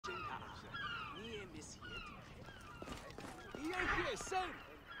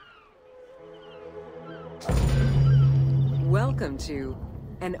Welcome to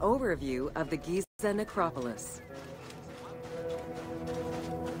an overview of the Giza Necropolis.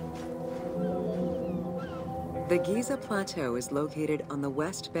 The Giza Plateau is located on the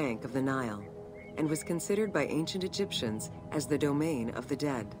west bank of the Nile and was considered by ancient Egyptians as the domain of the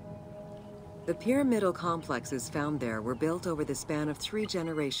dead. The pyramidal complexes found there were built over the span of 3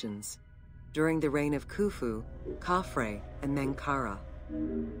 generations, during the reign of Khufu, Khafre, and Menkaure.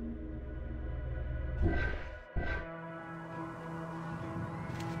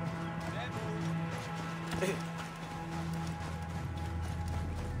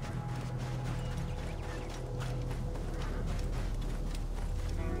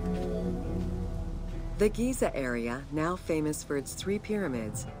 The Giza area, now famous for its 3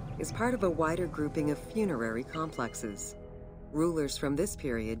 pyramids, is part of a wider grouping of funerary complexes. Rulers from this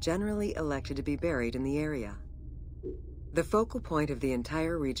period generally elected to be buried in the area. The focal point of the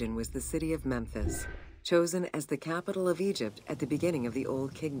entire region was the city of Memphis, chosen as the capital of Egypt at the beginning of the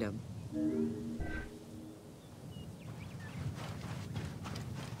Old Kingdom.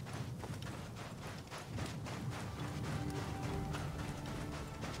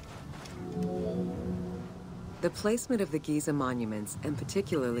 The placement of the Giza monuments, and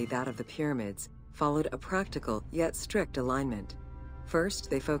particularly that of the pyramids, followed a practical yet strict alignment. First,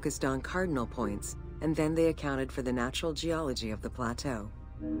 they focused on cardinal points, and then they accounted for the natural geology of the plateau.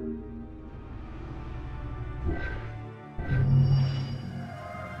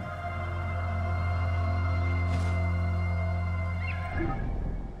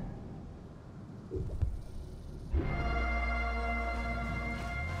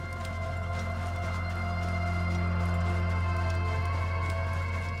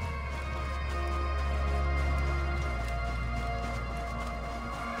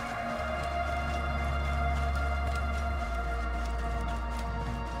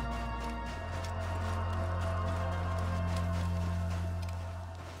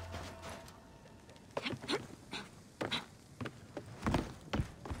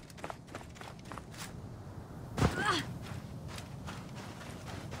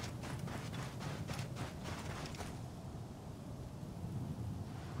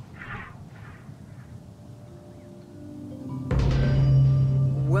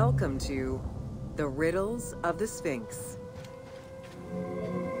 Welcome to the Riddles of the Sphinx.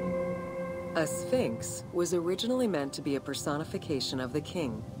 A sphinx was originally meant to be a personification of the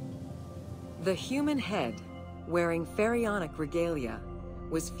king. The human head, wearing pharaonic regalia,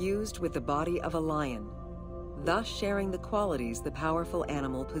 was fused with the body of a lion, thus sharing the qualities the powerful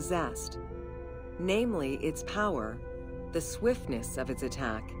animal possessed, namely its power, the swiftness of its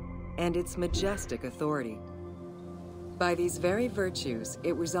attack, and its majestic authority. By these very virtues,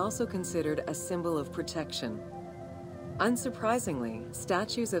 it was also considered a symbol of protection. Unsurprisingly,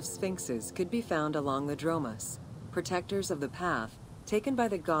 statues of sphinxes could be found along the dromas, protectors of the path taken by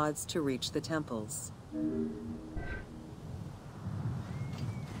the gods to reach the temples.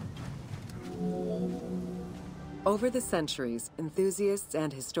 Over the centuries, enthusiasts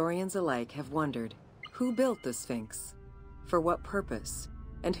and historians alike have wondered, who built the Sphinx? For what purpose?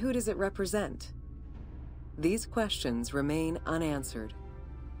 And who does it represent? These questions remain unanswered.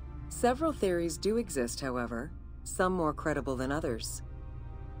 Several theories do exist, however, some more credible than others.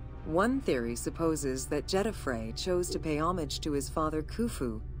 One theory supposes that Khafre chose to pay homage to his father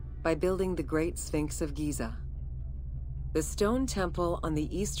Khufu by building the Great Sphinx of Giza. The stone temple on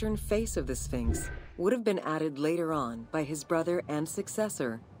the eastern face of the Sphinx would have been added later on by his brother and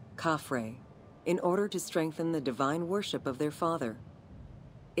successor, Khafre, in order to strengthen the divine worship of their father.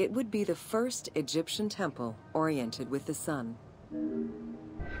 It would be the first Egyptian temple oriented with the sun.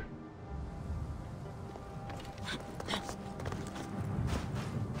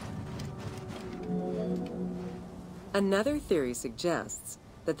 Another theory suggests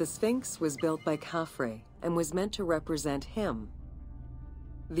that the Sphinx was built by Khafre and was meant to represent him.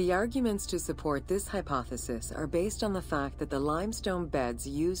 The arguments to support this hypothesis are based on the fact that the limestone beds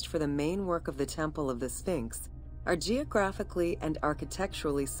used for the main work of the Temple of the Sphinx are geographically and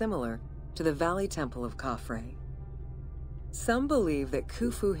architecturally similar to the Valley Temple of Khafre. Some believe that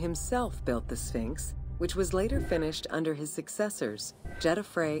Khufu himself built the Sphinx, which was later finished under his successors,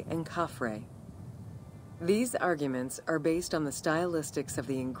 Khafre and Khafre. These arguments are based on the stylistics of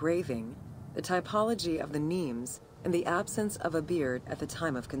the engraving, the typology of the nemes, and the absence of a beard at the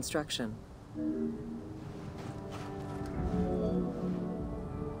time of construction.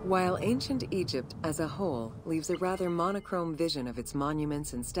 While ancient Egypt as a whole leaves a rather monochrome vision of its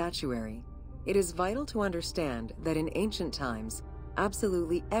monuments and statuary, it is vital to understand that in ancient times,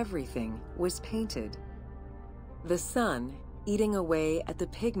 absolutely everything was painted. The sun, eating away at the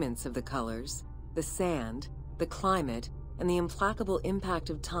pigments of the colors, the sand, the climate, and the implacable impact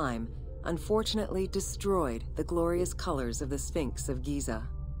of time, unfortunately destroyed the glorious colors of the Sphinx of Giza.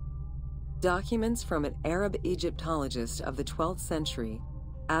 Documents from an Arab Egyptologist of the 12th century,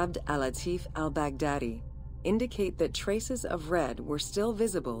 Abd al-Latif al-Baghdadi, indicate that traces of red were still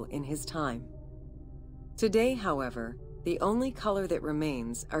visible in his time. Today, however, the only color that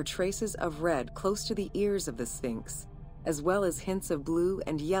remains are traces of red close to the ears of the Sphinx, as well as hints of blue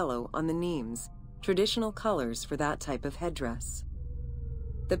and yellow on the nemes, traditional colors for that type of headdress.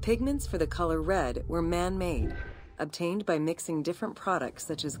 The pigments for the color red were man-made, obtained by mixing different products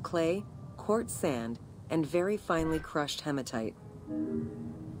such as clay, quartz sand, and very finely crushed hematite.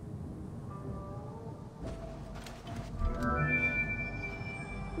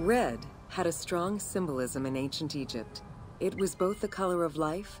 Red had a strong symbolism in ancient Egypt. It was both the color of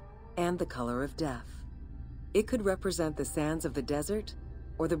life and the color of death. It could represent the sands of the desert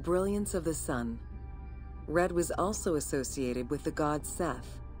or the brilliance of the sun. Red was also associated with the god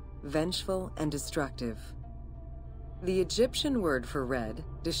Seth, vengeful and destructive. The Egyptian word for red,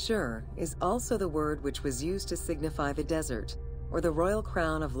 Deshur, is also the word which was used to signify the desert, or the royal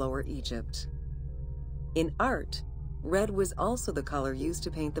crown of Lower Egypt. In art, red was also the color used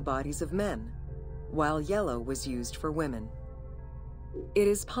to paint the bodies of men, while yellow was used for women. It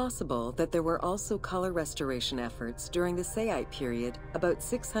is possible that there were also color restoration efforts during the Saite period about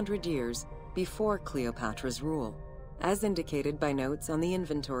 600 years before Cleopatra's rule, as indicated by notes on the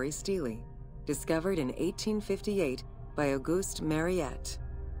inventory stele, discovered in 1858 by Auguste Mariette.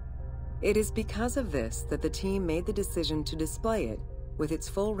 It is because of this that the team made the decision to display it with its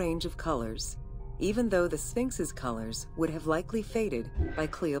full range of colors, even though the Sphinx's colors would have likely faded by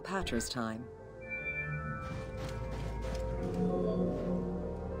Cleopatra's time.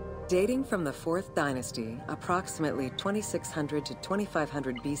 Dating from the 4th dynasty, approximately 2600 to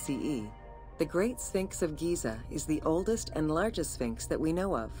 2500 BCE, the Great Sphinx of Giza is the oldest and largest sphinx that we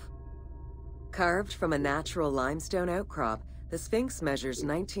know of. Carved from a natural limestone outcrop, the Sphinx measures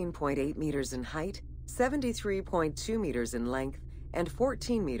 19.8 meters in height, 73.2 meters in length, and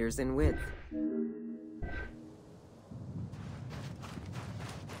 14 meters in width.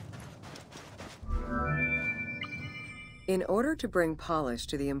 In order to bring polish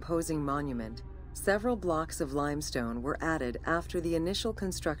to the imposing monument, several blocks of limestone were added after the initial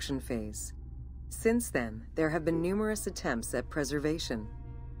construction phase. Since then, there have been numerous attempts at preservation.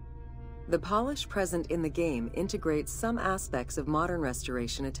 The polish present in the game integrates some aspects of modern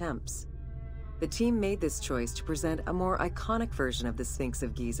restoration attempts. The team made this choice to present a more iconic version of the Sphinx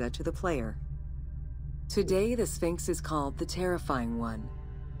of Giza to the player. Today, the Sphinx is called the Terrifying One.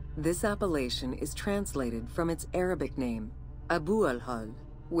 This appellation is translated from its Arabic name, Abu al-Hal,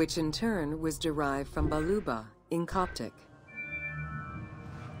 which in turn was derived from Baluba in Coptic.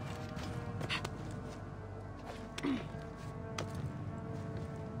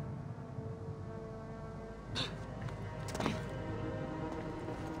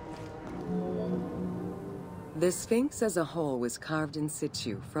 The Sphinx as a whole was carved in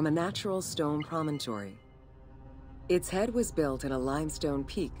situ from a natural stone promontory. Its head was built in a limestone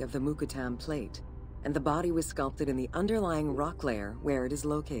peak of the Mukattam Plate, and the body was sculpted in the underlying rock layer where it is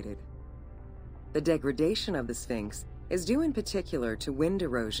located. The degradation of the Sphinx is due in particular to wind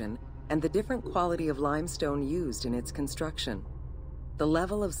erosion and the different quality of limestone used in its construction. The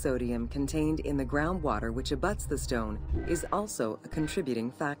level of sodium contained in the groundwater which abuts the stone is also a contributing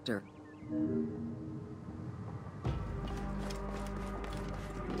factor.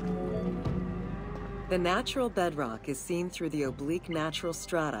 The natural bedrock is seen through the oblique natural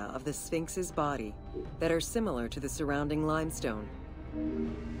strata of the Sphinx's body that are similar to the surrounding limestone.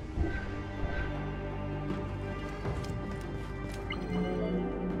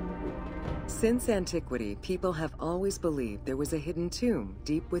 Since antiquity, people have always believed there was a hidden tomb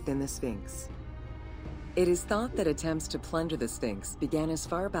deep within the Sphinx. It is thought that attempts to plunder the Sphinx began as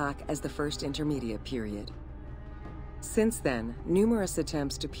far back as the First Intermediate period. Since then, numerous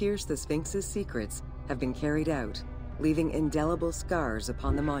attempts to pierce the Sphinx's secrets have been carried out, leaving indelible scars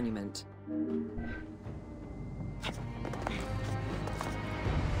upon the monument.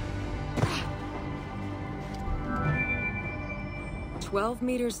 "12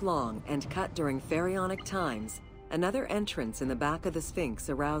 meters long and cut during pharaonic times, another entrance in the back of the Sphinx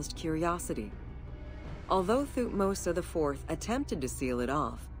aroused curiosity. Although Thutmose IV attempted to seal it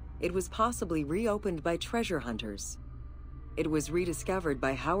off, it was possibly reopened by treasure hunters. It was rediscovered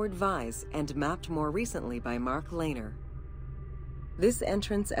by Howard Vyse and mapped more recently by Mark Lehner. This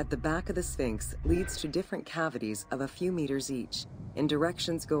entrance at the back of the Sphinx leads to different cavities of a few meters each, in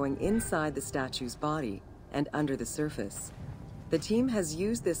directions going inside the statue's body and under the surface. The team has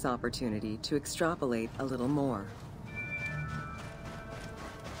used this opportunity to extrapolate a little more.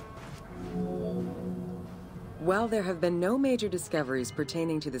 While there have been no major discoveries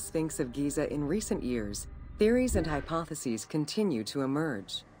pertaining to the Sphinx of Giza in recent years, theories and hypotheses continue to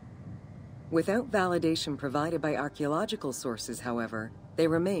emerge. Without validation provided by archaeological sources, however, they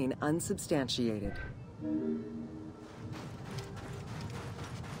remain unsubstantiated.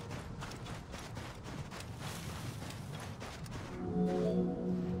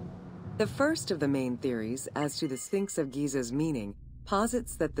 The first of the main theories as to the Sphinx of Giza's meaning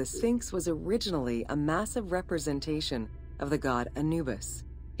posits that the Sphinx was originally a massive representation of the god Anubis.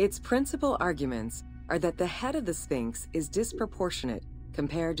 Its principal arguments are that the head of the Sphinx is disproportionate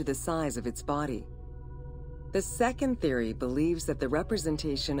compared to the size of its body. The second theory believes that the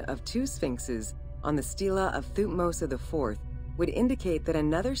representation of two sphinxes on the stela of Thutmose IV would indicate that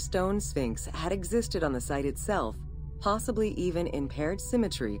another stone sphinx had existed on the site itself, possibly even in paired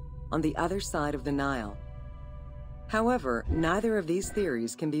symmetry on the other side of the Nile. However, neither of these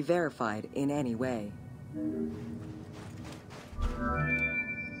theories can be verified in any way.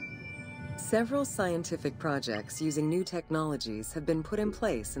 Several scientific projects using new technologies have been put in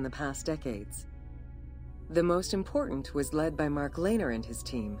place in the past decades. The most important was led by Mark Lehner and his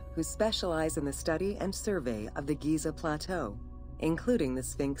team, who specialize in the study and survey of the Giza Plateau, including the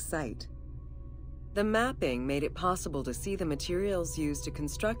Sphinx site. The mapping made it possible to see the materials used to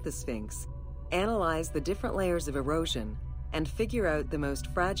construct the Sphinx, analyze the different layers of erosion, and figure out the most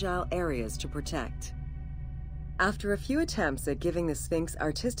fragile areas to protect. After a few attempts at giving the Sphinx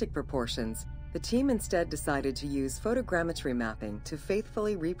artistic proportions, the team instead decided to use photogrammetry mapping to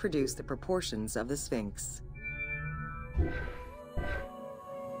faithfully reproduce the proportions of the Sphinx.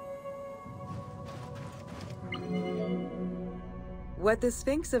 What the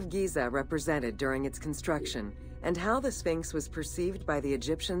Sphinx of Giza represented during its construction and how the Sphinx was perceived by the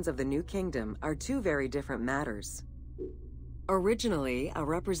Egyptians of the New Kingdom are two very different matters. Originally a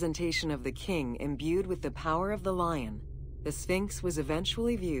representation of the king imbued with the power of the lion, the Sphinx was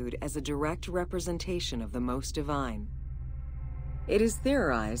eventually viewed as a direct representation of the Most Divine. It is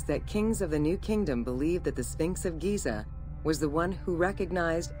theorized that kings of the New Kingdom believed that the Sphinx of Giza was the one who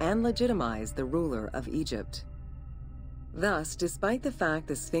recognized and legitimized the ruler of Egypt. Thus, despite the fact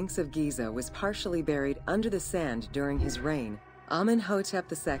the Sphinx of Giza was partially buried under the sand during his reign,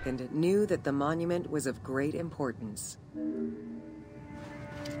 Amenhotep II knew that the monument was of great importance.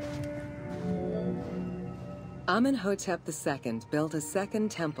 Amenhotep II built a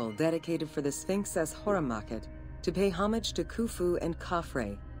second temple dedicated for the Sphinx as Horamakhet to pay homage to Khufu and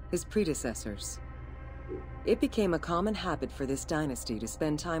Khafre, his predecessors. It became a common habit for this dynasty to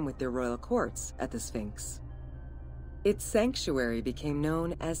spend time with their royal courts at the Sphinx. Its sanctuary became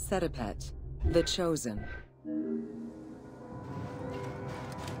known as Setepet, the Chosen.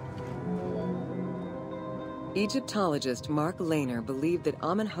 Egyptologist Mark Lehner believed that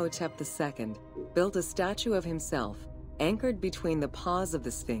Amenhotep II built a statue of himself anchored between the paws of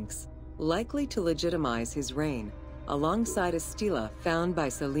the Sphinx, likely to legitimize his reign, alongside a stela found by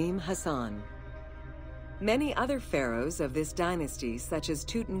Salim Hassan. Many other pharaohs of this dynasty, such as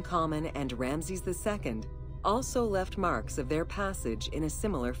Tutankhamun and Ramses II, also left marks of their passage in a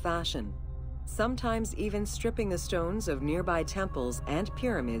similar fashion, sometimes even stripping the stones of nearby temples and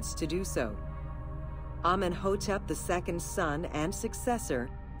pyramids to do so. Amenhotep II's son and successor,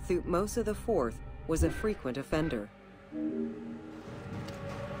 Thutmose IV, was a frequent offender.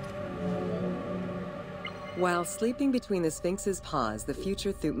 While sleeping between the Sphinx's paws, the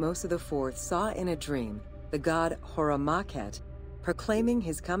future Thutmose IV saw in a dream the god Horamakhet proclaiming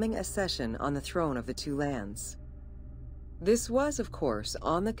his coming accession on the throne of the two lands. This was, of course,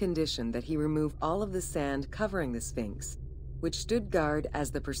 on the condition that he remove all of the sand covering the Sphinx, which stood guard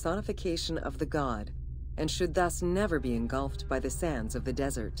as the personification of the god, and should thus never be engulfed by the sands of the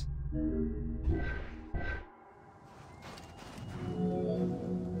desert.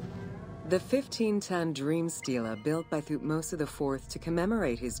 The 15-ton dream stela built by Thutmose IV to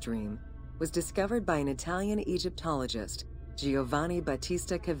commemorate his dream was discovered by an Italian Egyptologist, Giovanni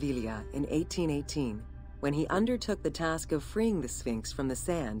Battista Caviglia, in 1818, when he undertook the task of freeing the Sphinx from the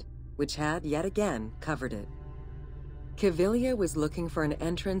sand, which had yet again covered it. Caviglia was looking for an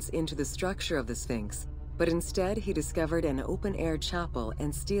entrance into the structure of the Sphinx, but instead he discovered an open-air chapel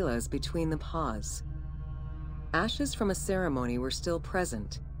and stelas between the paws. Ashes from a ceremony were still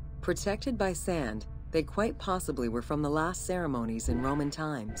present. Protected by sand, they quite possibly were from the last ceremonies in Roman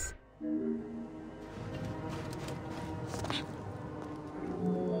times.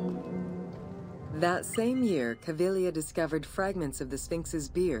 That same year, Cavillia discovered fragments of the Sphinx's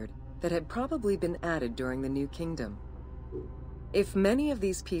beard that had probably been added during the New Kingdom. If many of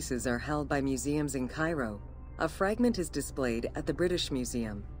these pieces are held by museums in Cairo, a fragment is displayed at the British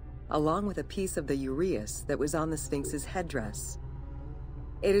Museum, along with a piece of the uraeus that was on the Sphinx's headdress.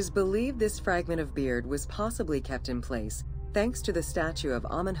 It is believed this fragment of beard was possibly kept in place thanks to the statue of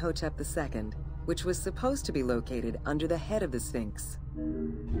Amenhotep II, which was supposed to be located under the head of the Sphinx.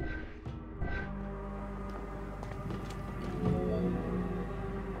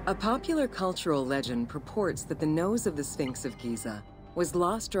 A popular cultural legend purports that the nose of the Sphinx of Giza was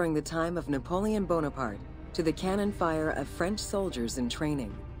lost during the time of Napoleon Bonaparte to the cannon fire of French soldiers in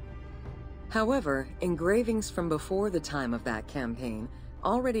training. However, engravings from before the time of that campaign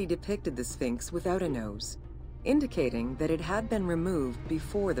already depicted the Sphinx without a nose, indicating that it had been removed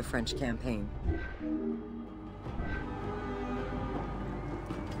before the French campaign.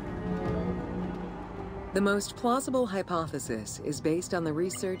 The most plausible hypothesis is based on the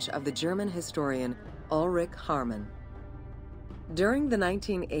research of the German historian Ulrich Harman. During the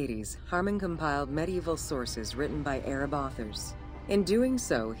 1980s, Harman compiled medieval sources written by Arab authors. In doing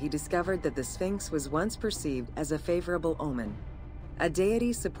so, he discovered that the Sphinx was once perceived as a favorable omen, a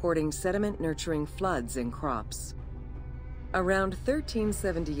deity supporting sediment-nurturing floods and crops. Around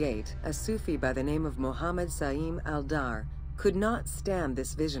 1378, a Sufi by the name of Muhammad Sa'im al-Dar could not stand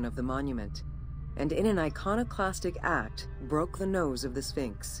this vision of the monument, and in an iconoclastic act, broke the nose of the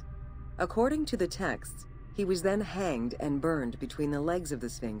Sphinx. According to the texts, he was then hanged and burned between the legs of the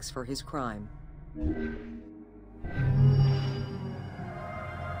Sphinx for his crime.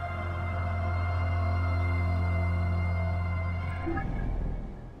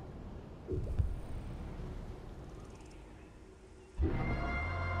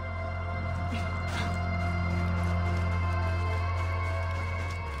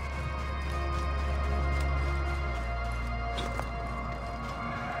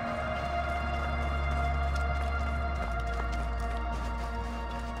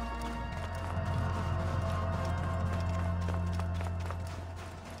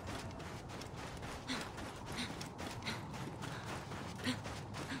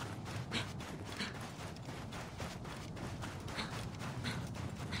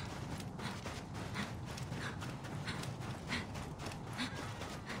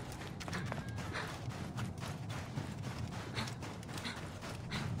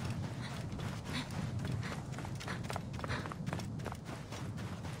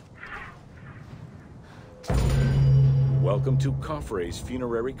 Welcome to Khafre's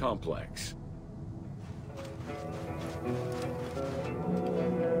Funerary Complex.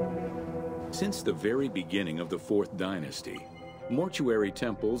 Since the very beginning of the 4th dynasty, mortuary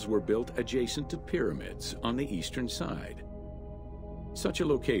temples were built adjacent to pyramids on the eastern side. Such a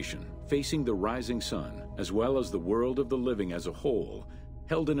location, facing the rising sun, as well as the world of the living as a whole,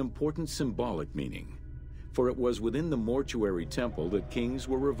 held an important symbolic meaning, for it was within the mortuary temple that kings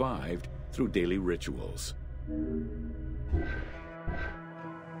were revived through daily rituals.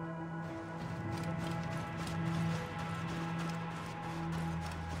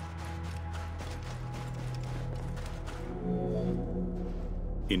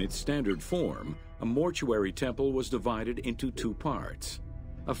 In its standard form, a mortuary temple was divided into 2 parts: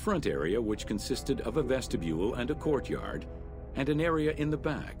 a front area which consisted of a vestibule and a courtyard, and an area in the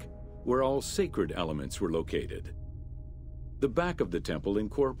back, where all sacred elements were located. The back of the temple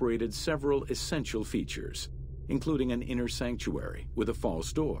incorporated several essential features, including an inner sanctuary with a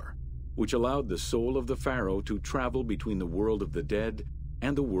false door, which allowed the soul of the pharaoh to travel between the world of the dead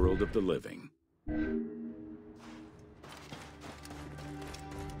and the world of the living.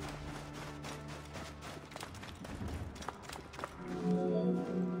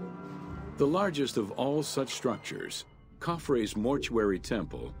 The largest of all such structures, Khafre's mortuary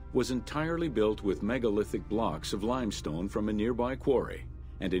temple was entirely built with megalithic blocks of limestone from a nearby quarry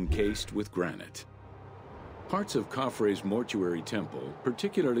and encased with granite. Parts of Khafre's mortuary temple,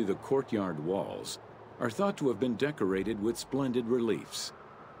 particularly the courtyard walls, are thought to have been decorated with splendid reliefs.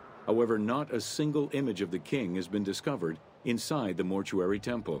 However, not a single image of the king has been discovered inside the mortuary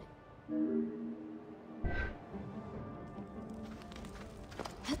temple.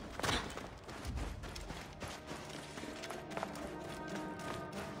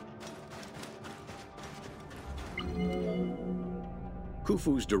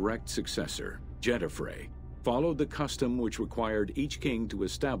 Khufu's direct successor, Khafre, followed the custom which required each king to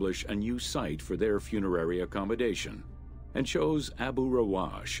establish a new site for their funerary accommodation, and chose Abu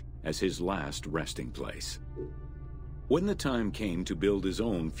Rawash as his last resting place. When the time came to build his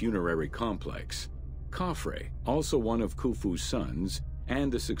own funerary complex, Khafre, also one of Khufu's sons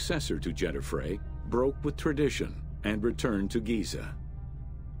and the successor to Khafre, broke with tradition and returned to Giza.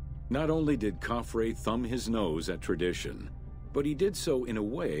 Not only did Khafre thumb his nose at tradition, but he did so in a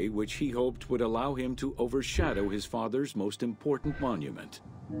way which he hoped would allow him to overshadow his father's most important monument.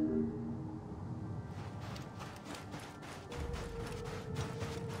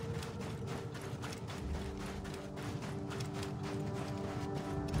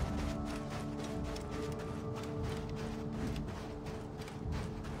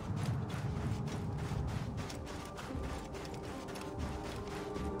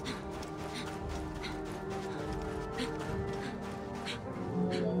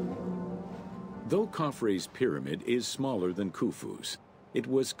 Though Khafre's pyramid is smaller than Khufu's, it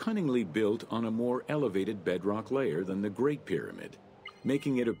was cunningly built on a more elevated bedrock layer than the Great Pyramid,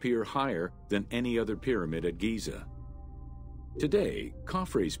 making it appear higher than any other pyramid at Giza. Today,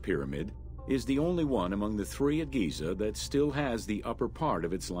 Khafre's pyramid is the only one among the three at Giza that still has the upper part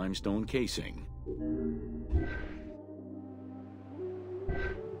of its limestone casing.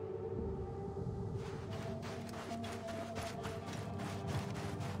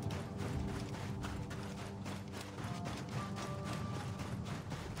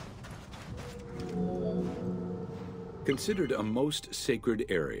 Considered a most sacred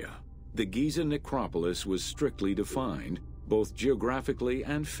area, the Giza necropolis was strictly defined, both geographically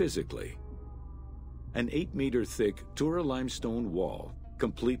and physically. An 8-meter-thick Tura limestone wall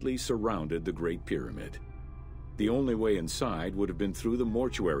completely surrounded the Great Pyramid. The only way inside would have been through the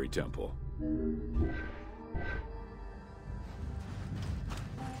mortuary temple.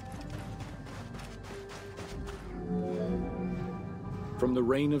 From the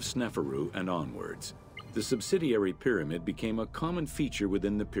reign of Sneferu and onwards, the subsidiary pyramid became a common feature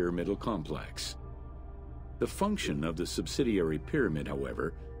within the pyramidal complex. The function of the subsidiary pyramid,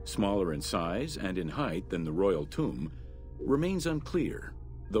 however, smaller in size and in height than the royal tomb, remains unclear,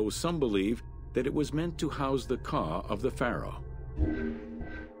 though some believe that it was meant to house the ka of the pharaoh.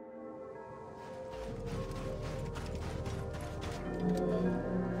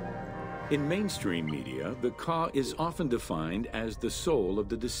 In mainstream media, the ka is often defined as the soul of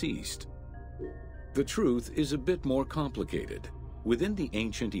the deceased. The truth is a bit more complicated. Within the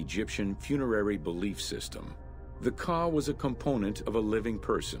ancient Egyptian funerary belief system, the ka was a component of a living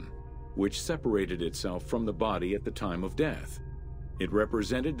person, which separated itself from the body at the time of death. It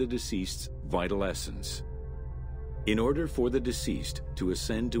represented the deceased's vital essence. In order for the deceased to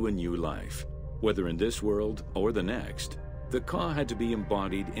ascend to a new life, whether in this world or the next, the ka had to be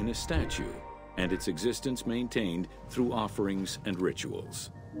embodied in a statue, and its existence maintained through offerings and rituals.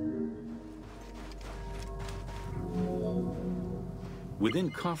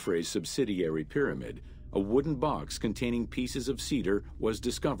 Within Khafre's subsidiary pyramid, a wooden box containing pieces of cedar was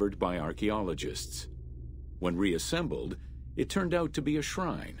discovered by archaeologists. When reassembled, it turned out to be a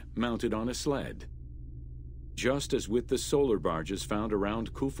shrine mounted on a sled. Just as with the solar barges found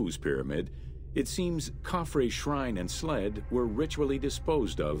around Khufu's pyramid, it seems Khafre's shrine and sled were ritually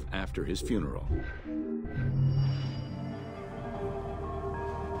disposed of after his funeral.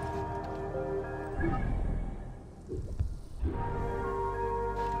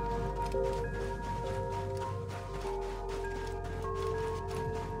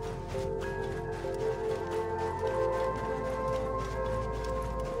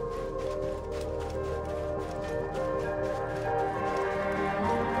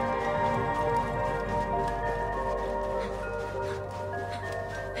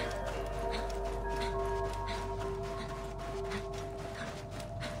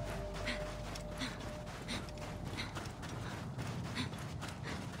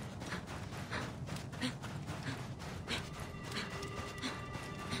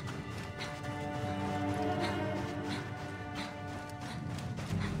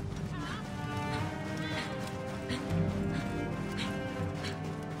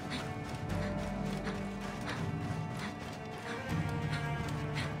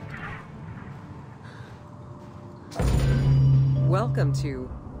 Welcome to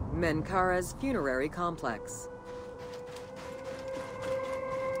Menkaure's Funerary Complex.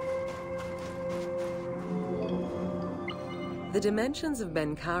 The dimensions of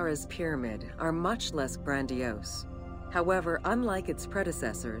Menkaure's pyramid are much less grandiose. However, unlike its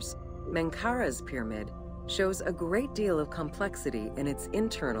predecessors, Menkaure's pyramid shows a great deal of complexity in its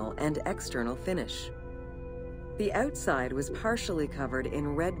internal and external finish. The outside was partially covered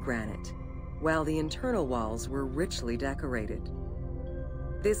in red granite, while the internal walls were richly decorated.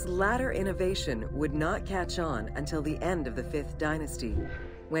 This latter innovation would not catch on until the end of the 5th dynasty,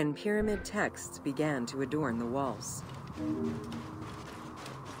 when pyramid texts began to adorn the walls.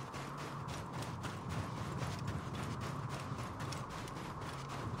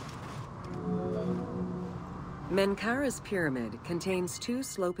 Menkaure's pyramid contains two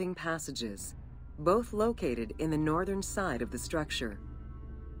sloping passages, both located in the northern side of the structure.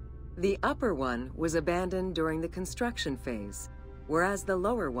 The upper one was abandoned during the construction phase, whereas the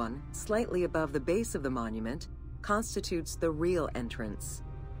lower one, slightly above the base of the monument, constitutes the real entrance.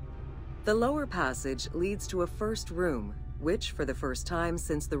 The lower passage leads to a first room, which, for the first time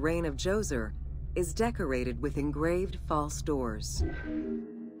since the reign of Djoser, is decorated with engraved false doors.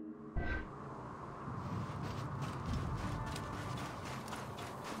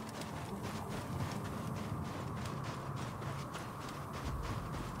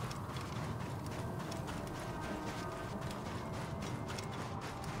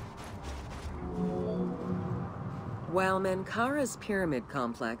 While Menkaure's pyramid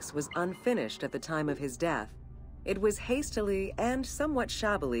complex was unfinished at the time of his death, it was hastily and somewhat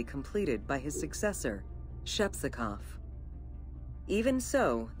shabbily completed by his successor, Shepsekhaf. Even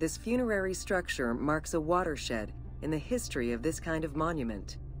so, this funerary structure marks a watershed in the history of this kind of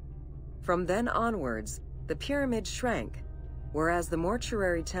monument. From then onwards, the pyramid shrank, whereas the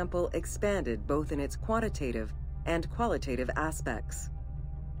mortuary temple expanded both in its quantitative and qualitative aspects.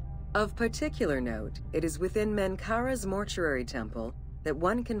 Of particular note, it is within Menkaure's mortuary temple that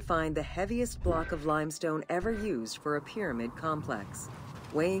one can find the heaviest block of limestone ever used for a pyramid complex,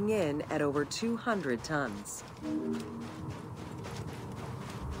 weighing in at over 200 tons.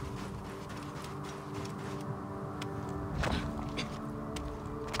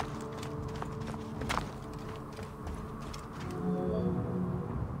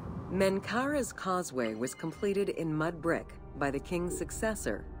 Menkaure's causeway was completed in mud brick by the king's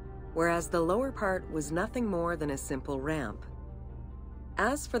successor, whereas the lower part was nothing more than a simple ramp.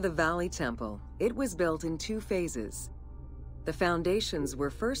 As for the Valley Temple, it was built in two phases. The foundations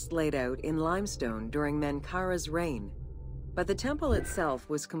were first laid out in limestone during Menkaure's reign, but the temple itself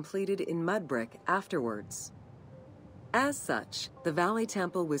was completed in mud brick afterwards. As such, the Valley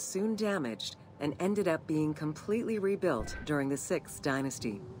Temple was soon damaged and ended up being completely rebuilt during the 6th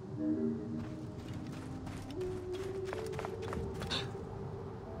dynasty.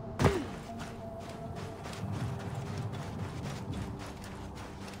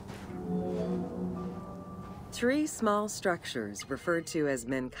 Three small structures, referred to as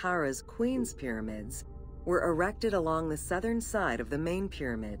Menkaure's Queen's Pyramids, were erected along the southern side of the main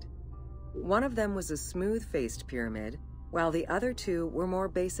pyramid. One of them was a smooth-faced pyramid, while the other two were more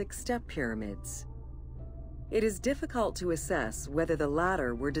basic step pyramids. It is difficult to assess whether the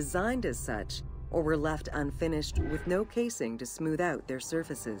latter were designed as such or were left unfinished with no casing to smooth out their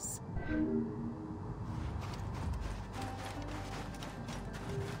surfaces.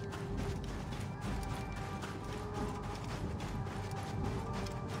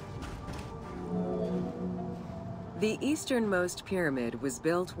 The easternmost pyramid was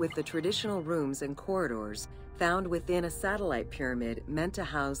built with the traditional rooms and corridors found within a satellite pyramid meant to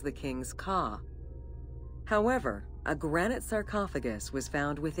house the king's Ka. However, a granite sarcophagus was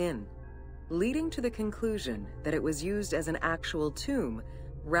found within, leading to the conclusion that it was used as an actual tomb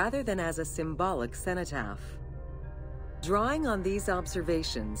rather than as a symbolic cenotaph. Drawing on these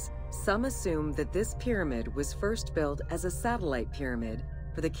observations, some assume that this pyramid was first built as a satellite pyramid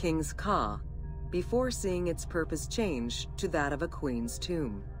for the king's Ka, before seeing its purpose change to that of a queen's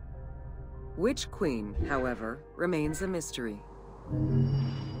tomb. Which queen, however, remains a mystery.